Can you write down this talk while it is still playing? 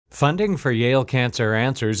Funding for Yale Cancer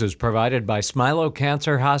Answers is provided by Smilow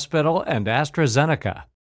Cancer Hospital and AstraZeneca.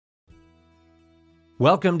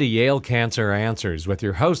 Welcome to Yale Cancer Answers with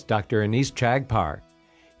your host, Dr. Anis Chagpar.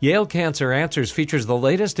 Yale Cancer Answers features the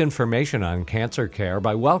latest information on cancer care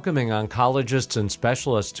by welcoming oncologists and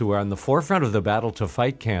specialists who are on the forefront of the battle to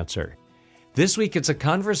fight cancer. This week, it's a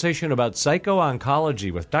conversation about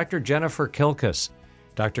psycho-oncology with Dr. Jennifer Kilkus.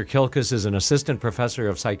 Dr. Kilkus is an assistant professor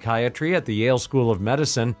of psychiatry at the Yale School of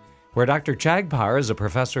Medicine, where Dr. Chagpar is a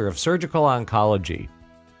professor of surgical oncology.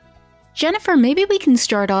 Jennifer, maybe we can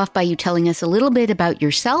start off by you telling us a little bit about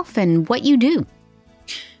yourself and what you do.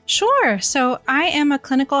 Sure. So I am a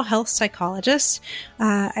clinical health psychologist.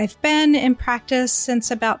 I've been in practice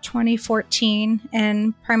since about 2014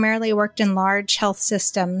 and primarily worked in large health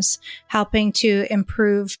systems, helping to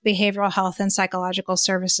improve behavioral health and psychological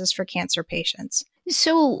services for cancer patients.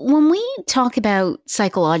 So when we talk about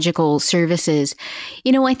psychological services,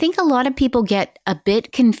 I think a lot of people get a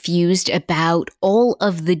bit confused about all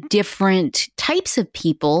of the different types of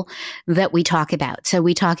people that we talk about. So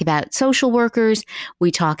we talk about social workers,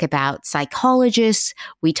 we talk about psychologists,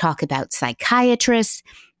 we talk about psychiatrists.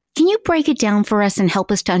 Can you break it down for us and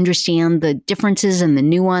help us to understand the differences and the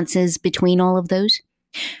nuances between all of those?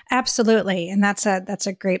 Absolutely. And that's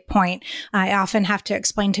a great point. I often have to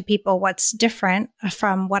explain to people what's different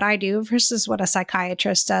from what I do versus what a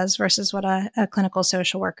psychiatrist does versus what a clinical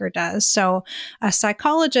social worker does. So a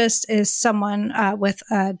psychologist is someone with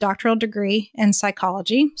a doctoral degree in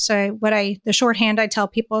psychology. So the shorthand I tell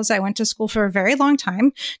people is I went to school for a very long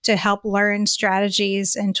time to help learn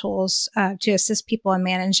strategies and tools to assist people in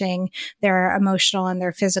managing their emotional and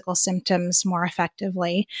their physical symptoms more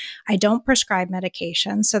effectively. I don't prescribe medication.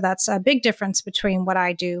 So that's a big difference between what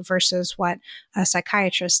I do versus what a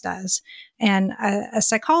psychiatrist does. And a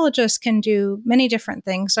psychologist can do many different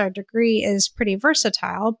things. Our degree is pretty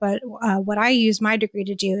versatile, but what I use my degree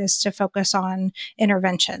to do is to focus on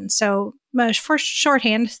intervention. So for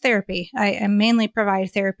shorthand, therapy. I mainly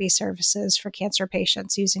provide therapy services for cancer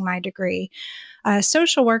patients using my degree. A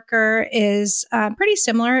social worker is pretty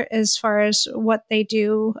similar as far as what they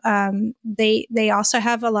do. They also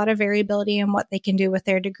have a lot of variability in what they can do with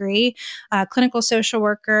their degree. Clinical social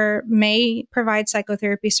worker may provide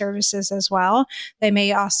psychotherapy services as well. They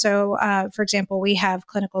may also, for example, we have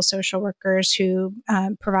clinical social workers who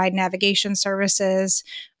provide navigation services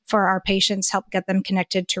for our patients, help get them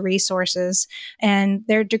connected to resources. And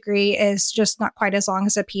their degree is just not quite as long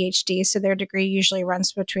as a PhD. So their degree usually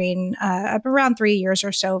runs between around 3 years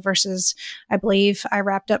or so versus, I believe I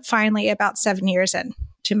wrapped up finally about 7 years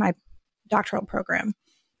into my doctoral program.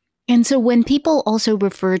 And so when people also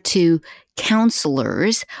refer to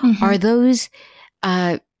counselors, are those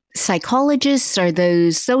psychologists? Are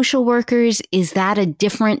those social workers? Is that a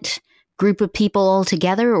different group of people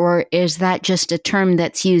altogether, or is that just a term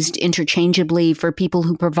that's used interchangeably for people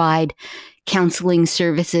who provide counseling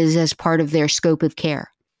services as part of their scope of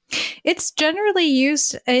care? It's generally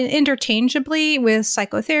used interchangeably with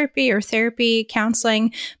psychotherapy or therapy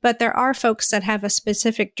counseling, but there are folks that have a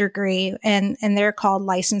specific degree and they're called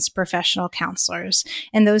licensed professional counselors.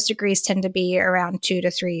 And those degrees tend to be around 2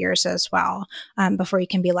 to 3 years as well before you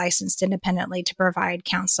can be licensed independently to provide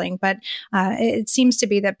counseling. But it seems to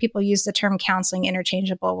be that people use the term counseling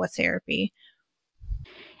interchangeable with therapy.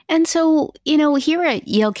 And so, here at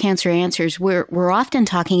Yale Cancer Answers, we're often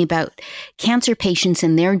talking about cancer patients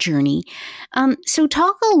and their journey. So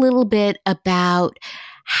talk a little bit about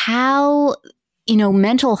how,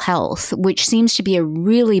 mental health, which seems to be a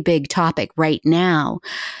really big topic right now,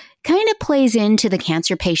 kind of plays into the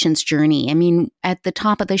cancer patient's journey. I mean, at the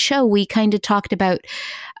top of the show, we kind of talked about,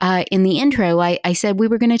 in the intro, I said we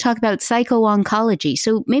were going to talk about psycho-oncology.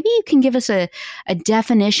 So maybe you can give us a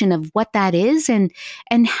definition of what that is and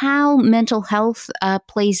how mental health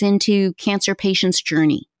plays into cancer patients'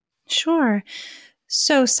 journey. Sure.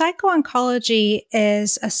 So psycho-oncology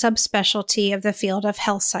is a subspecialty of the field of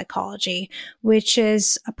health psychology, which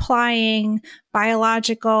is applying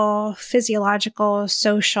biological, physiological,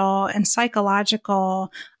 social, and psychological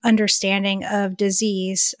understanding of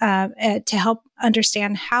disease to help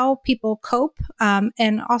understand how people cope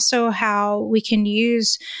and also how we can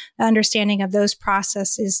use the understanding of those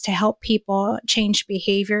processes to help people change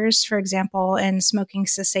behaviors, for example, in smoking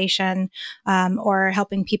cessation or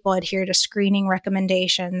helping people adhere to screening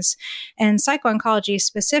recommendations. And psycho-oncology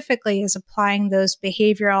specifically is applying those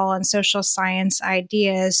behavioral and social science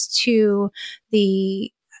ideas to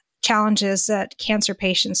the challenges that cancer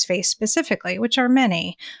patients face specifically, which are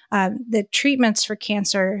many. The treatments for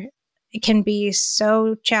cancer it can be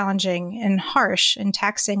so challenging and harsh and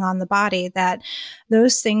taxing on the body that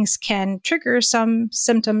those things can trigger some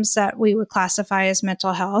symptoms that we would classify as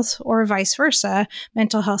mental health, or vice versa.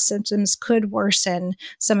 Mental health symptoms could worsen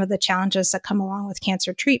some of the challenges that come along with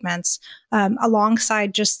cancer treatments,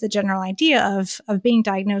 alongside just the general idea of being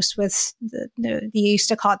diagnosed with they used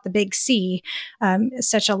to call it the big C,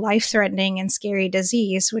 such a life-threatening and scary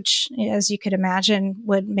disease, which, as you could imagine,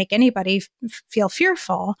 would make anybody feel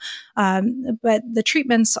fearful. But the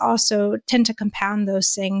treatments also tend to compound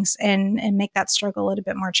those things and make that struggle a little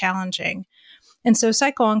bit more challenging. And so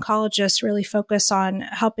psycho-oncologists really focus on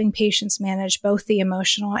helping patients manage both the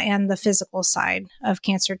emotional and the physical side of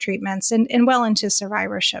cancer treatments, and well into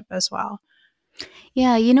survivorship as well.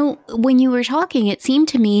 Yeah, when you were talking, it seemed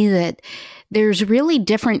to me that there's really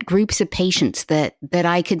different groups of patients that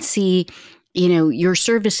I could see, your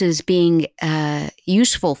services being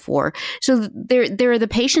useful for. So there are the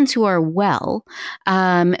patients who are well,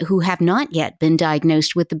 who have not yet been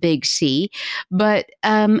diagnosed with the big C, but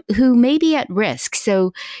who may be at risk.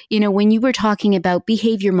 So, when you were talking about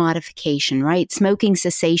behavior modification, right? Smoking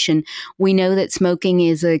cessation, we know that smoking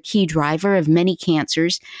is a key driver of many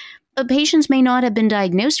cancers. But patients may not have been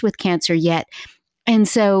diagnosed with cancer yet. And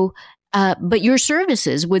so, but your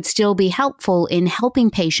services would still be helpful in helping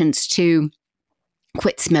patients to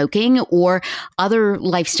quit smoking or other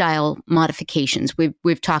lifestyle modifications.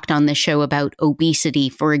 We've talked on this show about obesity,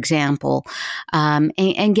 for example,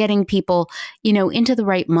 and getting people, into the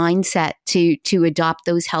right mindset to adopt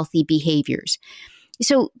those healthy behaviors.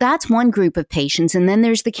 So that's one group of patients. And then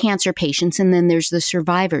there's the cancer patients, and then there's the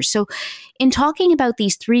survivors. So in talking about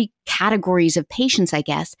these three categories of patients, I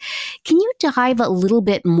guess, can you dive a little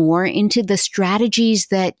bit more into the strategies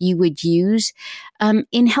that you would use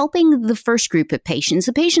in helping the first group of patients,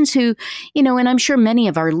 the patients who, and I'm sure many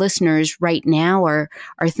of our listeners right now are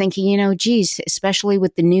thinking, geez, especially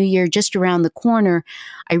with the new year just around the corner,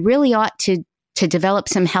 I really ought to develop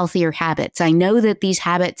some healthier habits. I know that these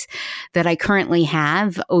habits that I currently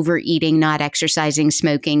have, overeating, not exercising,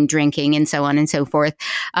 smoking, drinking, and so on and so forth,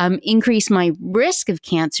 increase my risk of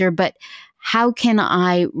cancer. But how can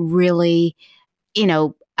I really,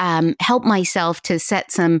 help myself to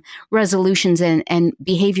set some resolutions and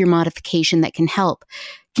behavior modification that can help?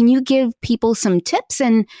 Can you give people some tips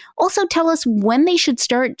and also tell us when they should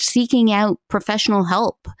start seeking out professional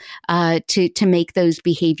help to make those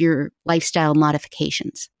behavior lifestyle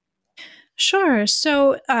modifications? Sure.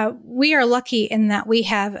 So we are lucky in that we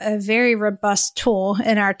have a very robust tool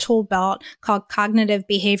in our tool belt called cognitive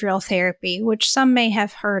behavioral therapy, which some may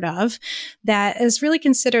have heard of, that is really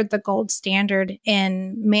considered the gold standard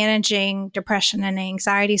in managing depression and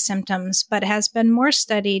anxiety symptoms, but has been more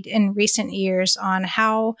studied in recent years on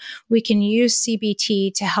how we can use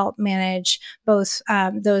CBT to help manage both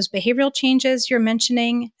those behavioral changes you're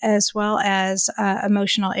mentioning, as well as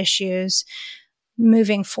emotional issues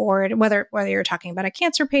moving forward, whether you're talking about a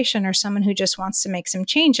cancer patient or someone who just wants to make some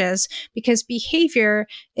changes, because behavior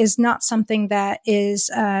is not something that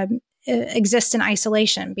exists in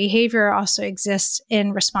isolation. Behavior also exists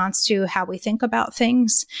in response to how we think about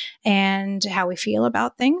things and how we feel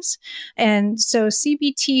about things. And so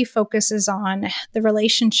CBT focuses on the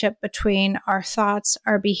relationship between our thoughts,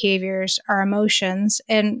 our behaviors, our emotions,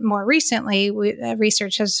 and more recently,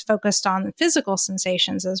 research has focused on physical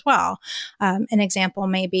sensations as well. An example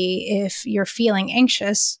may be if you're feeling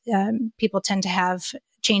anxious, people tend to have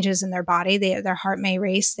changes in their body. Their heart may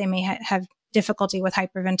race. They may have difficulty with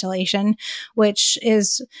hyperventilation, which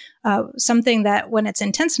is something that when it's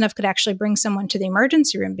intense enough could actually bring someone to the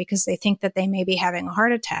emergency room because they think that they may be having a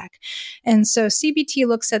heart attack. And so CBT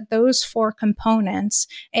looks at those four components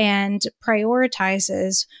and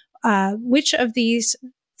prioritizes which of these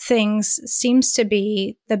things seems to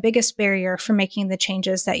be the biggest barrier for making the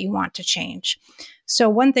changes that you want to change. So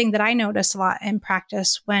one thing that I notice a lot in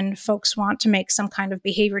practice when folks want to make some kind of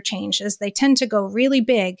behavior change is they tend to go really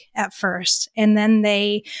big at first, and then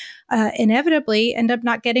they inevitably end up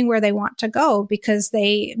not getting where they want to go because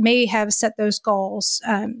they may have set those goals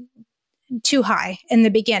too high in the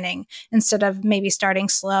beginning instead of maybe starting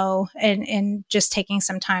slow and just taking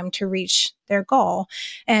some time to reach their goal.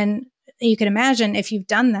 And you can imagine if you've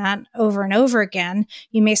done that over and over again,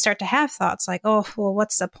 you may start to have thoughts like, oh, well,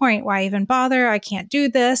 what's the point? Why even bother? I can't do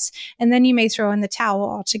this. And then you may throw in the towel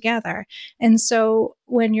altogether. And so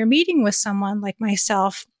when you're meeting with someone like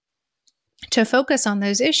myself to focus on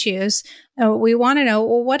those issues, we want to know,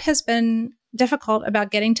 well, what has been difficult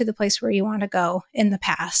about getting to the place where you want to go in the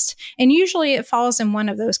past? And usually it falls in one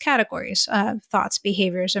of those categories, thoughts,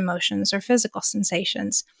 behaviors, emotions, or physical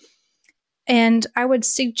sensations. And I would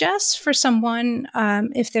suggest for someone,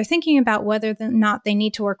 if they're thinking about whether or not they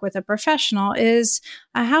need to work with a professional, is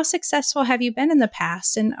how successful have you been in the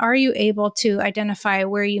past? And are you able to identify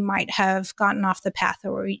where you might have gotten off the path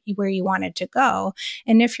or where you wanted to go?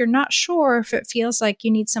 And if you're not sure, if it feels like you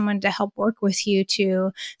need someone to help work with you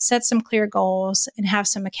to set some clear goals and have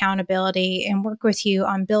some accountability and work with you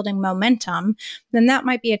on building momentum, then that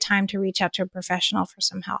might be a time to reach out to a professional for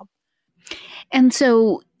some help. And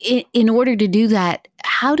so in order to do that,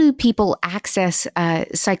 how do people access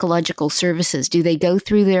psychological services? Do they go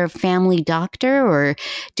through their family doctor, or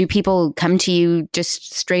do people come to you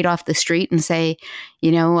just straight off the street and say,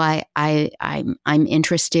 I'm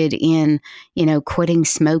interested in, quitting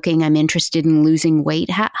smoking. I'm interested in losing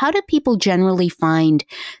weight. How do people generally find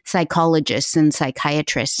psychologists and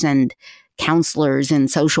psychiatrists and counselors and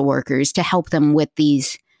social workers to help them with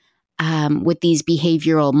these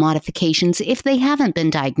behavioral modifications if they haven't been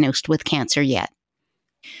diagnosed with cancer yet?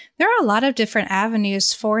 There are a lot of different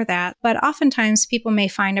avenues for that, but oftentimes people may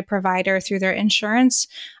find a provider through their insurance,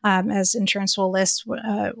 as insurance will list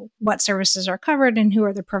what services are covered and who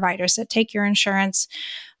are the providers that take your insurance.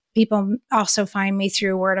 People also find me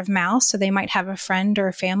through word of mouth. So they might have a friend or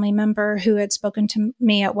a family member who had spoken to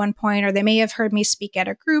me at one point, or they may have heard me speak at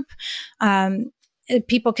a group.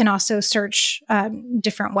 People can also search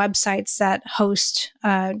different websites that host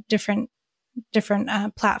different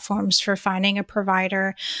platforms for finding a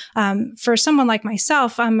provider. For someone like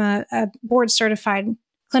myself, I'm a board-certified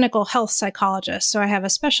clinical health psychologist, so I have a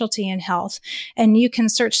specialty in health, and you can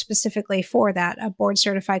search specifically for that, a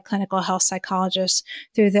board-certified clinical health psychologist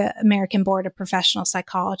through the American Board of Professional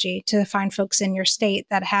Psychology, to find folks in your state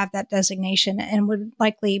that have that designation and would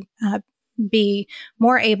likely be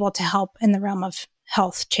more able to help in the realm of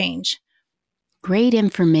health change. Great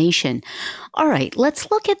information. All right, let's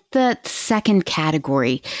look at the second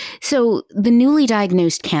category. So the newly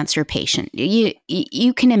diagnosed cancer patient,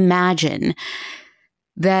 you can imagine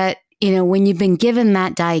that, when you've been given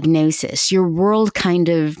that diagnosis, your world kind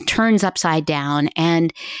of turns upside down,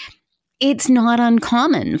 and it's not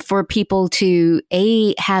uncommon for people to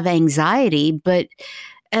A, have anxiety, but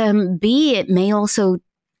B, it may also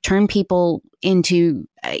turn people into,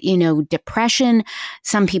 depression.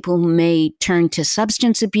 Some people may turn to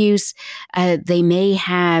substance abuse. They may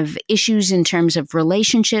have issues in terms of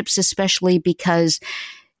relationships, especially because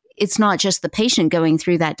it's not just the patient going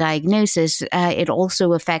through that diagnosis. It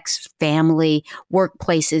also affects family,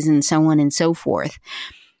 workplaces, and so on and so forth.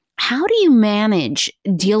 How do you manage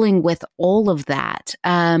dealing with all of that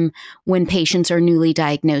when patients are newly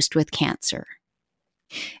diagnosed with cancer?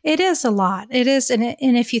 It is a lot. It is. And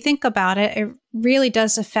if you think about it, it really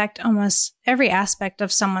does affect almost every aspect of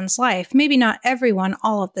someone's life. Maybe not everyone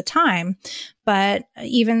all of the time, but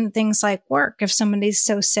even things like work. If somebody's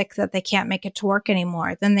so sick that they can't make it to work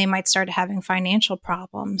anymore, then they might start having financial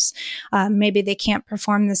problems. Maybe they can't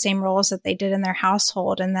perform the same roles that they did in their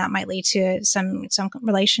household, and that might lead to some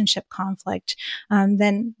relationship conflict.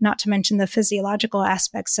 Then not to mention the physiological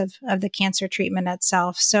aspects of the cancer treatment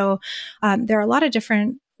itself. So there are a lot of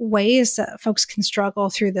different ways that folks can struggle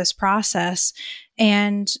through this process.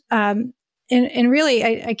 And really,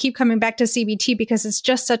 I keep coming back to CBT because it's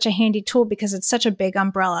just such a handy tool, because it's such a big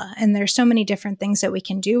umbrella, and there's so many different things that we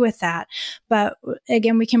can do with that. But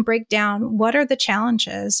again, we can break down, what are the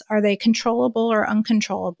challenges? Are they controllable or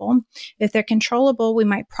uncontrollable? If they're controllable, we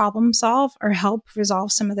might problem solve or help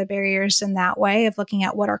resolve some of the barriers in that way of looking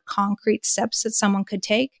at what are concrete steps that someone could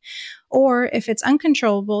take. Or if it's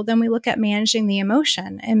uncontrollable, then we look at managing the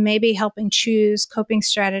emotion and maybe helping choose coping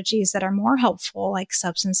strategies that are more helpful, like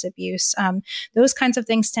substance abuse. Those kinds of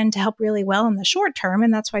things tend to help really well in the short term,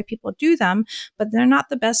 and that's why people do them, but they're not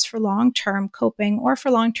the best for long-term coping or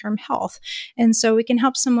for long-term health. And so we can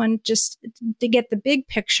help someone just to get the big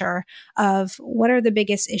picture of what are the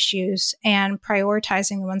biggest issues and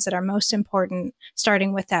prioritizing the ones that are most important,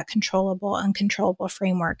 starting with that controllable, uncontrollable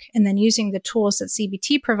framework, and then using the tools that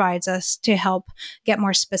CBT provides us to help get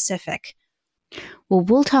more specific. Well,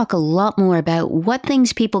 we'll talk a lot more about what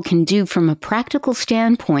things people can do from a practical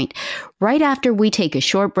standpoint right after we take a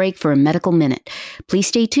short break for a medical minute. Please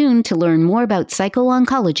stay tuned to learn more about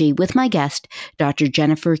psycho-oncology with my guest, Dr.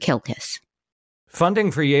 Jennifer Kilkis. Funding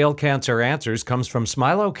for Yale Cancer Answers comes from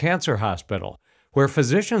Smilow Cancer Hospital, where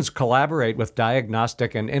physicians collaborate with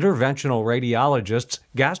diagnostic and interventional radiologists,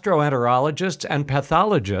 gastroenterologists, and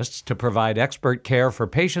pathologists to provide expert care for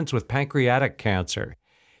patients with pancreatic cancer.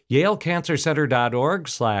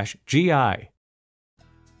 YaleCancerCenter.org/GI.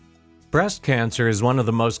 Breast cancer is one of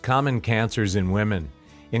the most common cancers in women.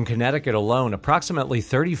 In Connecticut alone, approximately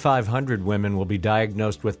 3,500 women will be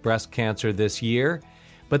diagnosed with breast cancer this year.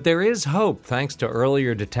 But there is hope thanks to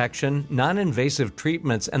earlier detection, non-invasive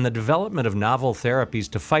treatments, and the development of novel therapies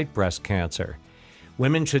to fight breast cancer.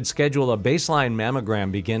 Women should schedule a baseline mammogram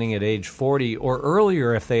beginning at age 40 or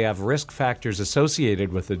earlier if they have risk factors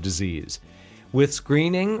associated with the disease. With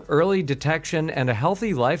screening, early detection, and a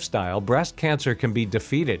healthy lifestyle, breast cancer can be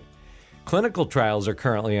defeated. Clinical trials are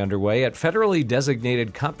currently underway at federally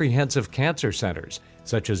designated comprehensive cancer centers,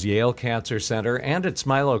 such as Yale Cancer Center and at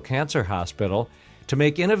Smilow Cancer Hospital, to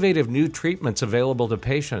make innovative new treatments available to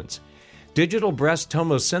patients. Digital breast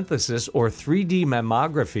tomosynthesis, or 3D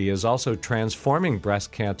mammography, is also transforming breast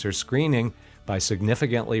cancer screening by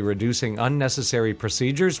significantly reducing unnecessary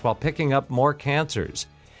procedures while picking up more cancers.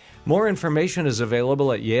 More information is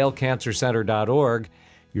available at yalecancercenter.org.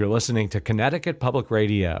 You're listening to Connecticut Public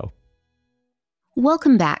Radio.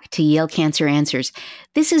 Welcome back to Yale Cancer Answers.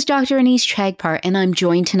 This is Dr. Anise Chagpar, and I'm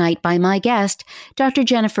joined tonight by my guest, Dr.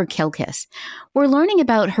 Jennifer Kilkis. We're learning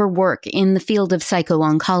about her work in the field of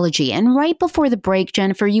psycho-oncology. And right before the break,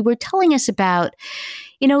 Jennifer, you were telling us about,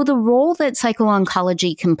 the role that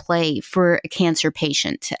psycho-oncology can play for a cancer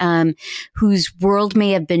patient whose world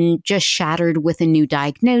may have been just shattered with a new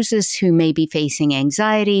diagnosis, who may be facing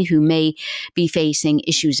anxiety, who may be facing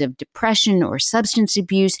issues of depression or substance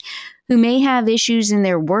abuse, who may have issues in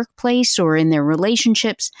their workplace or in their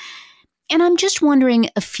relationships. And I'm just wondering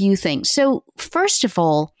a few things. So first of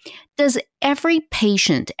all, does every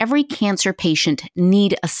cancer patient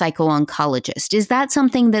need a psycho-oncologist? Is that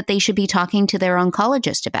something that they should be talking to their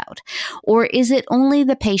oncologist about? Or is it only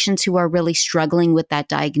the patients who are really struggling with that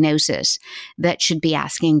diagnosis that should be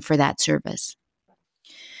asking for that service?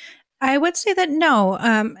 I would say that no.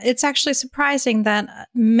 It's actually surprising that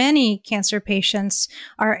many cancer patients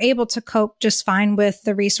are able to cope just fine with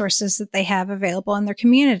the resources that they have available in their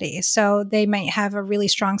community. So they might have a really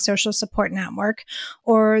strong social support network,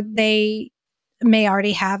 or they may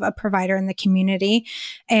already have a provider in the community.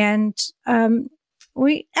 And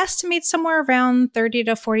we estimate somewhere around 30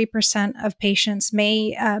 to 40% of patients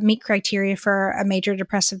may meet criteria for a major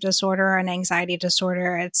depressive disorder or an anxiety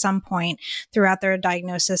disorder at some point throughout their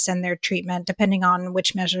diagnosis and their treatment, depending on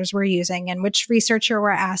which measures we're using and which researcher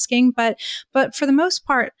we're asking. But for the most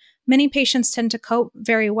part, many patients tend to cope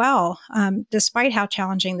very well, despite how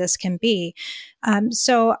challenging this can be.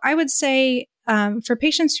 So I would say for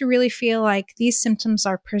patients who really feel like these symptoms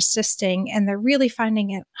are persisting and they're really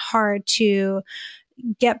finding it hard to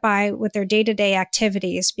get by with their day-to-day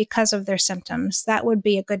activities because of their symptoms, that would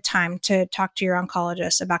be a good time to talk to your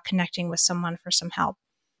oncologist about connecting with someone for some help.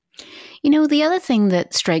 The other thing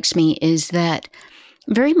that strikes me is that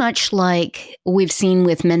very much like we've seen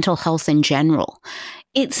with mental health in general,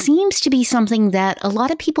 it seems to be something that a lot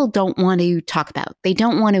of people don't want to talk about. They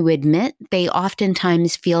don't want to admit. They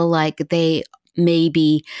oftentimes feel like they may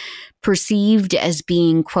be perceived as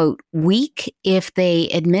being, quote, weak if they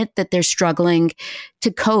admit that they're struggling to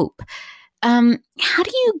cope. How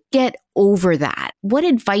do you get over that? What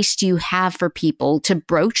advice do you have for people to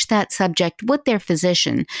broach that subject with their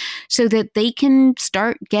physician so that they can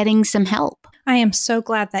start getting some help? I am so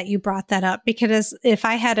glad that you brought that up, because if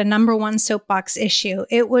I had a number one soapbox issue,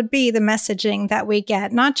 it would be the messaging that we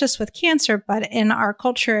get, not just with cancer, but in our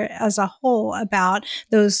culture as a whole, about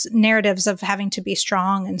those narratives of having to be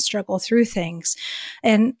strong and struggle through things.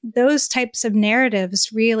 And those types of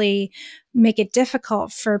narratives really make it difficult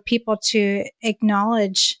for people to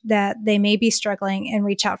acknowledge that they may be struggling and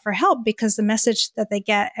reach out for help, because the message that they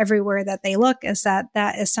get everywhere that they look is that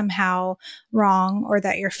that is somehow wrong or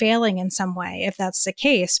that you're failing in some way, if that's the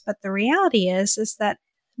case. But the reality is that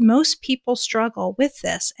most people struggle with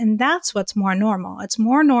this, and that's what's more normal. It's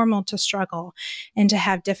more normal to struggle and to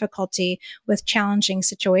have difficulty with challenging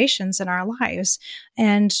situations in our lives.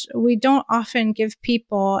 And we don't often give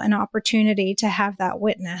people an opportunity to have that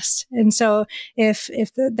witnessed. And so if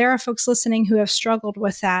there are folks listening who have struggled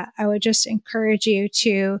with that, I would just encourage you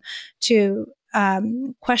to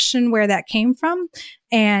question where that came from.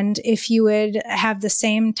 And if you would have the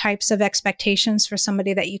same types of expectations for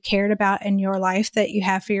somebody that you cared about in your life that you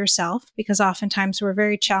have for yourself, because oftentimes we're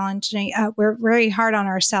very challenging, we're very hard on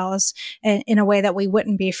ourselves in a way that we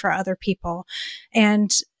wouldn't be for other people.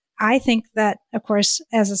 And I think that, of course,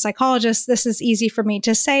 as a psychologist, this is easy for me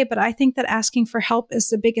to say, but I think that asking for help is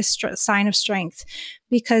the biggest sign of strength,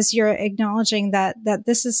 because you're acknowledging that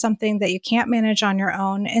this is something that you can't manage on your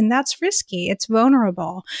own, and that's risky. It's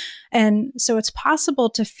vulnerable. And so it's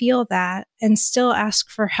possible to feel that and still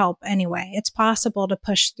ask for help anyway. It's possible to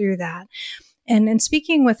push through that. And in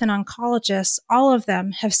speaking with an oncologist, all of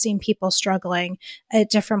them have seen people struggling at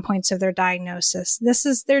different points of their diagnosis. This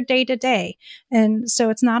is their day-to-day. And so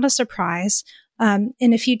it's not a surprise. And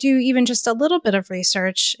if you do even just a little bit of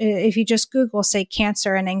research, if you just Google, say,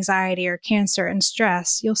 cancer and anxiety or cancer and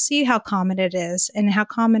stress, you'll see how common it is and how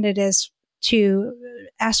common it is to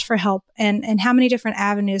ask for help and how many different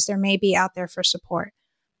avenues there may be out there for support.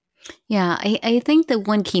 Yeah, I think the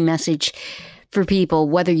one key message for people,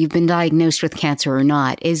 whether you've been diagnosed with cancer or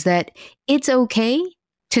not, is that it's okay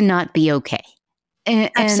to not be okay.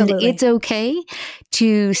 And it's okay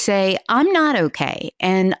to say, I'm not okay,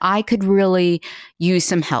 and I could really use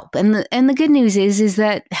some help. And the good news is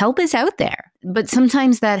that help is out there. But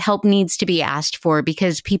sometimes that help needs to be asked for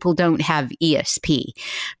because people don't have ESP,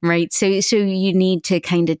 right? So you need to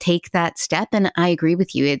kind of take that step. And I agree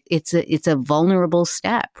with you. It's a vulnerable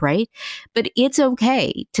step, right? But it's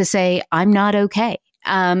okay to say, I'm not okay.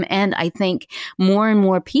 And I think more and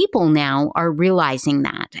more people now are realizing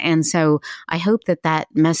that. And so I hope that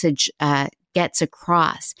message gets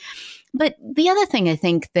across. But the other thing I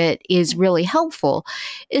think that is really helpful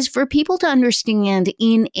is for people to understand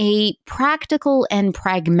in a practical and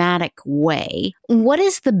pragmatic way, what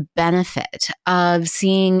is the benefit of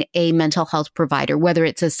seeing a mental health provider, whether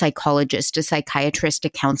it's a psychologist, a psychiatrist, a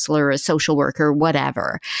counselor, a social worker,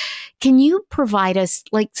 whatever. Can you provide us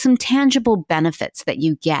like some tangible benefits that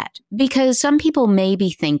you get? Because some people may be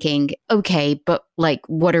thinking, okay, but like,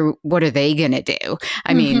 what are they going to do?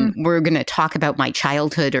 I mean, we're going to talk about my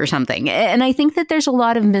childhood or something. And I think that there's a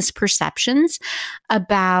lot of misperceptions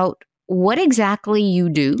about what exactly you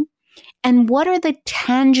do and what are the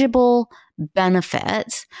tangible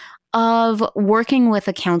benefits of working with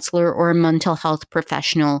a counselor or a mental health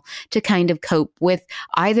professional to kind of cope with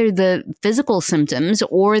either the physical symptoms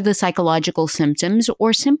or the psychological symptoms,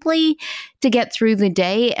 or simply to get through the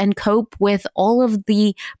day and cope with all of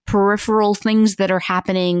the peripheral things that are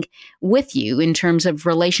happening with you in terms of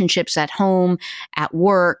relationships at home, at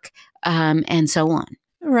work, and so on.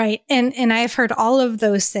 Right. And I've heard all of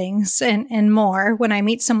those things and more when I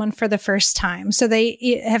meet someone for the first time. So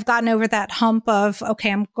they have gotten over that hump of,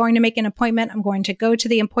 okay, I'm going to make an appointment. I'm going to go to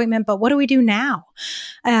the appointment, but what do we do now?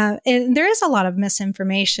 And there is a lot of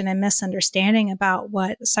misinformation and misunderstanding about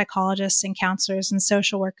what psychologists and counselors and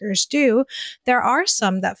social workers do. There are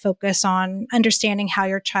some that focus on understanding how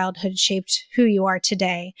your childhood shaped who you are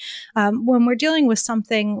today. When we're dealing with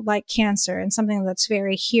something like cancer and something that's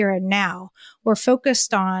very here and now, we're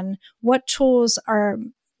focused on what tools are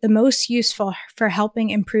the most useful for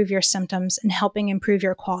helping improve your symptoms and helping improve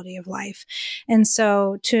your quality of life. And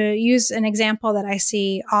so to use an example that I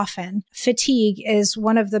see often, fatigue is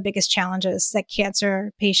one of the biggest challenges that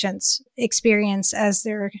cancer patients experience as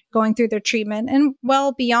they're going through their treatment and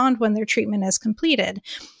well beyond when their treatment is completed.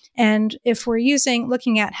 And if we're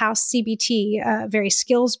looking at how CBT, very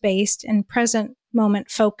skills-based and present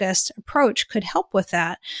moment focused approach could help with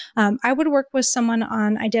that, I would work with someone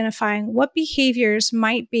on identifying what behaviors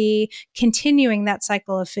might be continuing that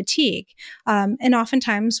cycle of fatigue. And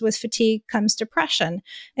oftentimes with fatigue comes depression.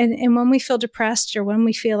 And when we feel depressed or when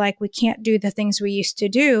we feel like we can't do the things we used to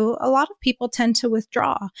do, a lot of people tend to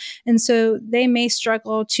withdraw. And so they may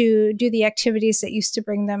struggle to do the activities that used to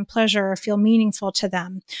bring them pleasure or feel meaningful to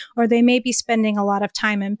them. Or they may be spending a lot of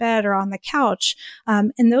time in bed or on the couch.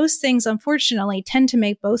 And those things, unfortunately, tend to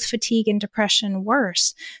make both fatigue and depression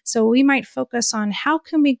worse. So we might focus on how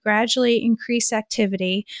can we gradually increase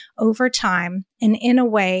activity over time and in a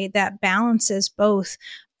way that balances both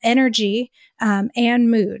energy and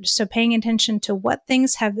mood. So paying attention to what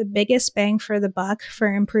things have the biggest bang for the buck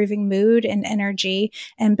for improving mood and energy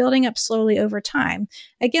and building up slowly over time.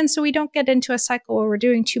 Again, so we don't get into a cycle where we're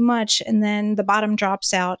doing too much and then the bottom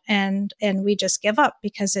drops out and we just give up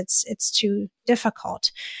because it's too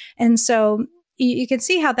difficult. And so you can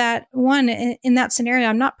see how that one in that scenario,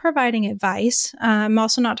 I'm not providing advice. I'm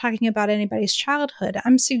also not talking about anybody's childhood.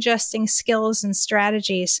 I'm suggesting skills and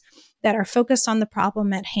strategies that are focused on the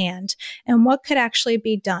problem at hand and what could actually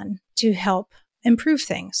be done to help improve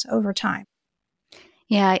things over time.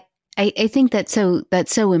 Yeah, I think that's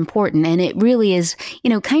so important. And it really is,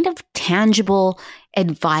 kind of tangible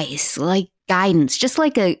advice, like guidance, just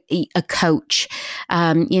like a coach.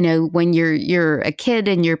 When you're a kid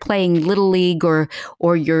and you're playing Little League or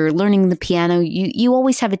you're learning the piano, you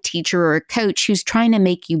always have a teacher or a coach who's trying to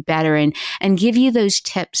make you better and give you those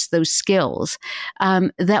tips, those skills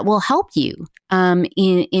that will help you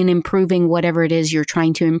in improving whatever it is you're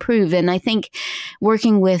trying to improve. And I think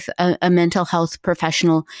working with a mental health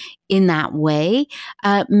professional in that way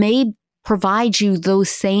may provide you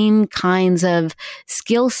those same kinds of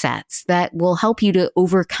skill sets that will help you to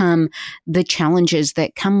overcome the challenges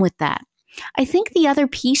that come with that. I think the other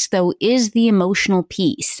piece, though, is the emotional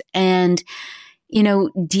piece and,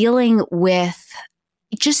 dealing with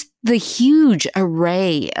just the huge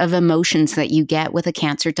array of emotions that you get with a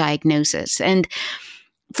cancer diagnosis. And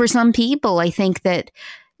for some people, I think that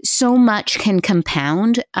so much can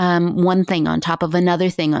compound one thing on top of another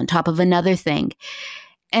thing on top of another thing.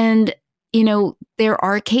 And, there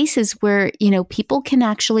are cases where, people can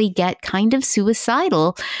actually get kind of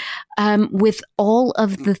suicidal with all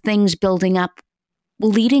of the things building up,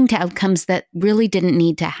 leading to outcomes that really didn't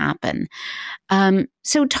need to happen.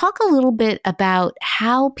 So talk a little bit about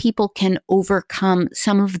how people can overcome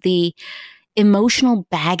some of the emotional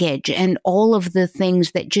baggage and all of the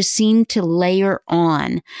things that just seem to layer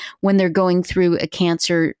on when they're going through a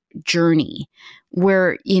cancer journey,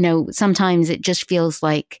 where, sometimes it just feels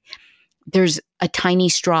like there's a tiny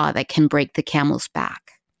straw that can break the camel's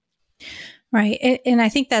back. Right. And I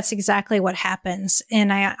think that's exactly what happens.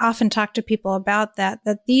 And I often talk to people about that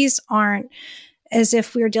these aren't as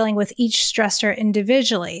if we're dealing with each stressor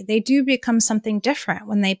individually. They do become something different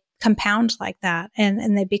when they compound like that,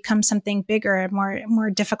 and they become something bigger and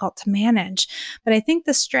more difficult to manage. But I think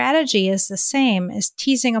the strategy is the same, is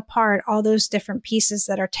teasing apart all those different pieces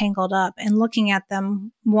that are tangled up and looking at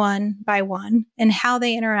them one by one and how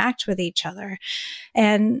they interact with each other.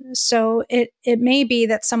 And so it may be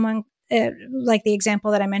that someone, like the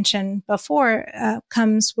example that I mentioned before,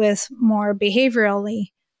 comes with more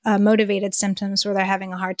behaviorally motivated symptoms where they're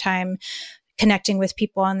having a hard time connecting with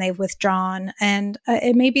people and they've withdrawn. And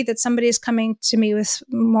it may be that somebody is coming to me with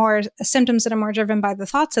more symptoms that are more driven by the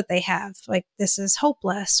thoughts that they have, like this is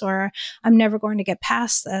hopeless, or I'm never going to get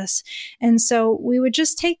past this. And so we would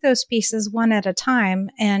just take those pieces one at a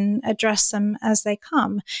time and address them as they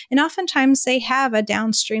come. And oftentimes they have a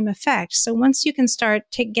downstream effect. So once you can start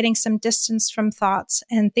getting some distance from thoughts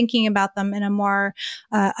and thinking about them in a more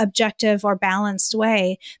objective or balanced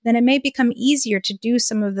way, then it may become easier to do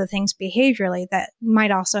some of the things behaviorally that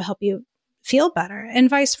might also help you feel better, and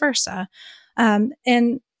vice versa.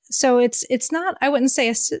 And so it's not, I wouldn't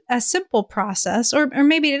say a simple process, or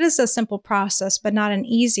maybe it is a simple process, but not an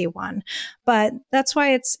easy one. But that's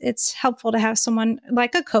why it's helpful to have someone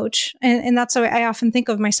like a coach. And that's why I often think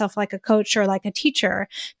of myself like a coach or like a teacher,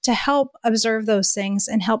 to help observe those things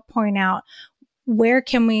and help point out where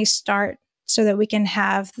can we start so that we can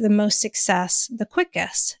have the most success the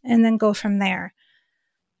quickest, and then go from there.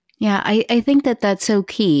 Yeah, I think that that's so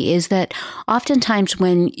key, is that oftentimes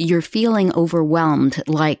when you're feeling overwhelmed,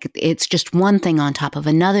 like it's just one thing on top of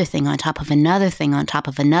another thing on top of another thing on top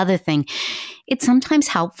of another thing, it's sometimes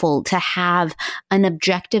helpful to have an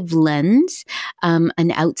objective lens,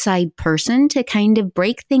 an outside person to kind of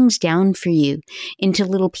break things down for you into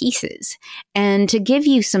little pieces and to give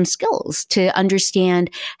you some skills to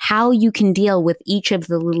understand how you can deal with each of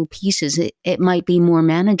the little pieces. It might be more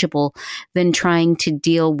manageable than trying to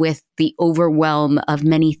deal with the overwhelm of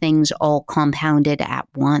many things all compounded at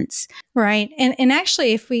once. Right. And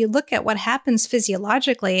actually, if we look at what happens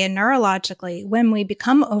physiologically and neurologically when we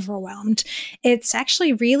become overwhelmed, it's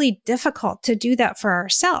actually really difficult to do that for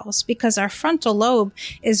ourselves, because our frontal lobe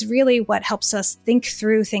is really what helps us think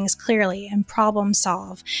through things clearly and problem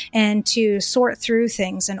solve and to sort through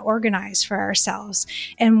things and organize for ourselves.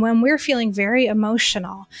 And when we're feeling very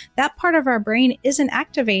emotional, that part of our brain isn't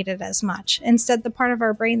activated as much. Instead, the part of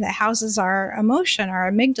our brain that houses our emotion,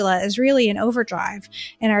 our amygdala, is really in overdrive,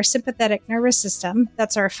 and our sympathetic nervous system,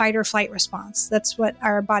 that's our fight or flight response. That's what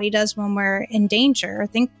our body does when we're in danger,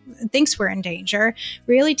 thinks we're in danger,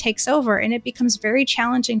 really takes over, and it becomes very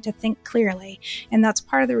challenging to think clearly. And that's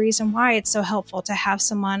part of the reason why it's so helpful to have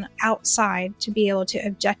someone outside to be able to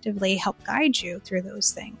objectively help guide you through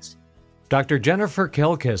those things. Dr. Jennifer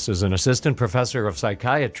Kilkis is an assistant professor of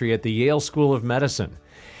psychiatry at the Yale School of Medicine.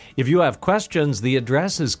 If you have questions, the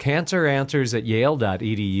address is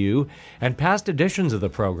canceranswers@yale.edu, and past editions of the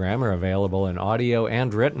program are available in audio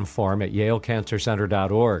and written form at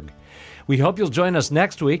yalecancercenter.org. We hope you'll join us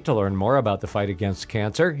next week to learn more about the fight against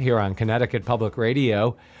cancer here on Connecticut Public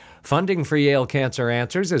Radio. Funding for Yale Cancer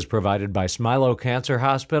Answers is provided by Smilow Cancer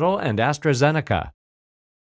Hospital and AstraZeneca.